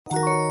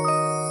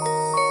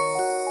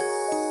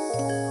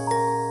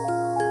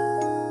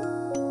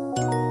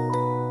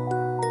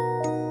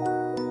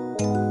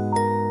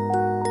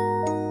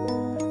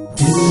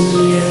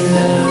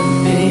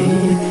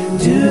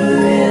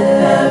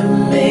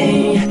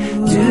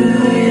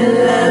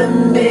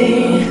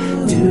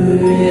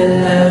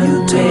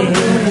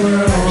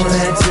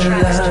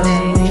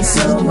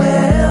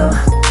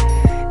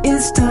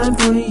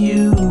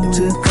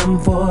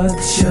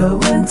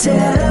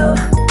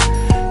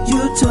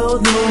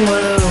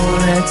world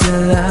that you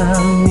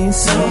love me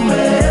so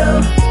well.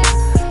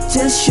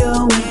 Just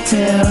show and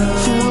tell,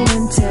 show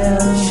and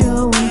tell,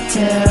 show and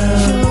tell,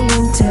 show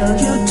and tell.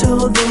 You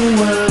told the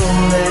world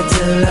that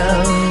you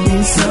love me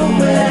so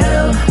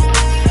well.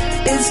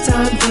 It's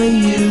time for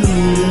you to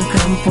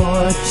come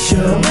forth,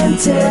 show and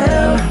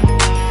tell.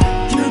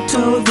 You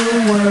told the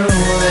world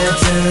that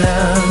you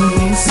love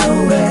me so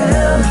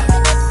well.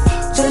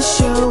 Just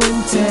show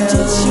and tell,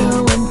 just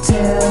show and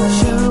tell,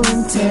 show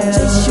and tell,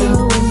 just show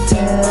and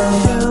tell,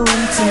 show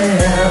and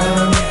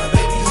tell.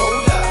 Baby,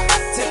 hold up,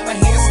 take my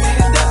hand,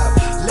 stand up.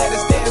 Let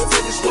us dance to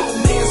this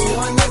romance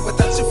one night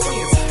without your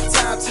friends.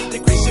 Time to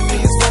decrease your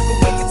fears, wipe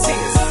away your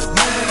tears.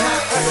 Moment I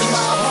open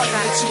my heart and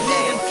let you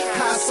in.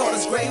 How I saw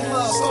this great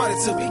love started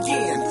to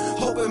begin.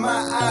 Open my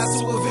eyes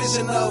to a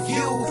vision of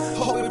you.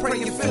 Hope and pray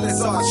your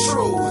feelings are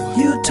true.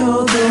 You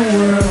told the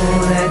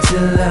world that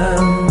you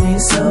love me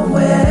so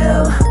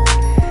well.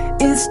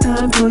 It's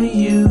time for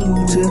you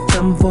to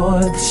come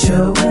forth,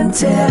 show and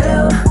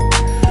tell.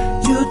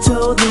 You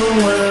told the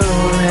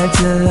world that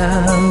you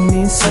love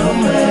me so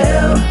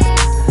well.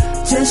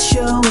 Just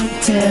show and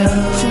tell,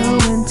 show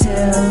and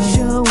tell,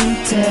 show and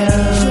tell,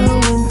 show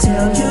and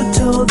tell. You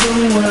told the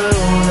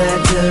world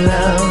that you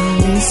love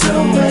me so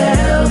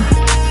well.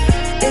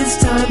 It's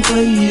time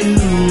for you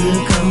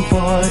to come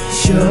forth,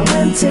 show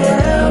and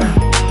tell.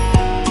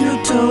 You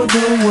told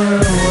the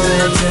world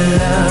that you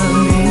love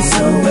me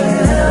so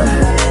well.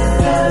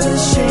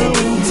 Just show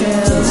and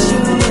tell, just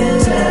show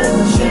and tell,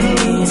 show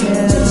and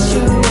tell, just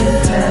show and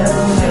tell,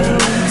 show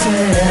and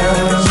tell.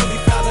 Surely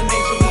found an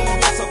angel who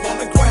walks up on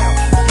the ground.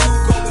 You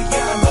go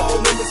beyond all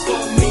limits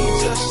for me.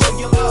 Just show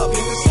your love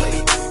in the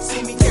sleep.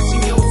 See me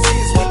catching your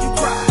tears when you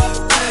cry.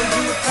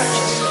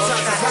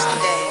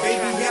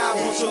 Baby, I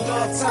want your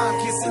love time,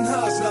 kissing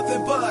hugs,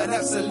 nothing but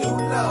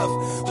absolute love.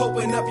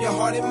 Open up your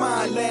heart and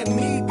mind, let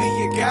me be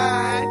your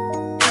guide.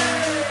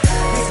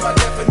 It's my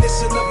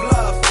definition of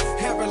love,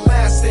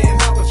 everlasting.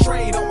 I will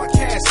trade on my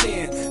cash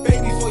in,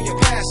 baby, for your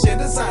passion,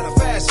 designer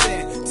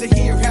fashion. To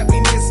hear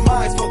happiness,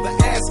 mine's for the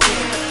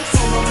asking.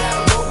 So no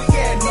matter where we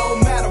at, no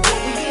matter what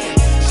we in,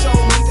 show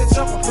me the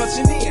jump I'm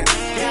punching in.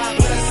 God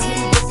bless me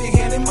with your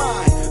hand in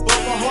mine.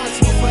 Both our hearts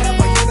will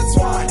forever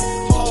intertwine.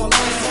 All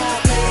eyes on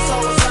pains,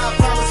 always I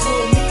promise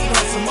we'll meet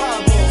on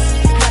tomorrows.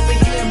 Happy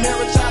here,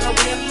 marriage, I know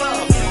in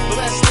love.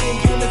 Blessed in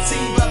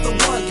unity, but the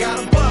one God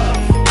above.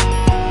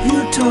 You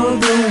told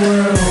the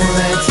world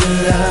that you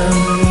love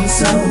me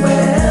so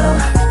well.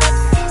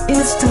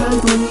 It's time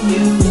for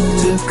you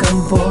to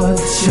come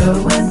forth, show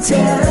and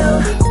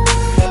tell.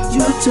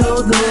 You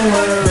told the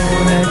world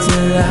that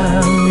you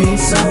love me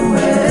so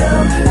well.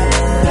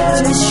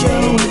 Just show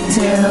and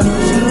tell,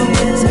 show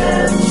and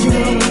tell,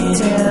 show and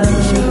tell,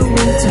 show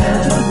and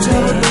tell. You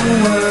told the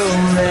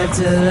world that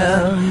you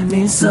love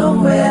me so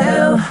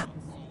well.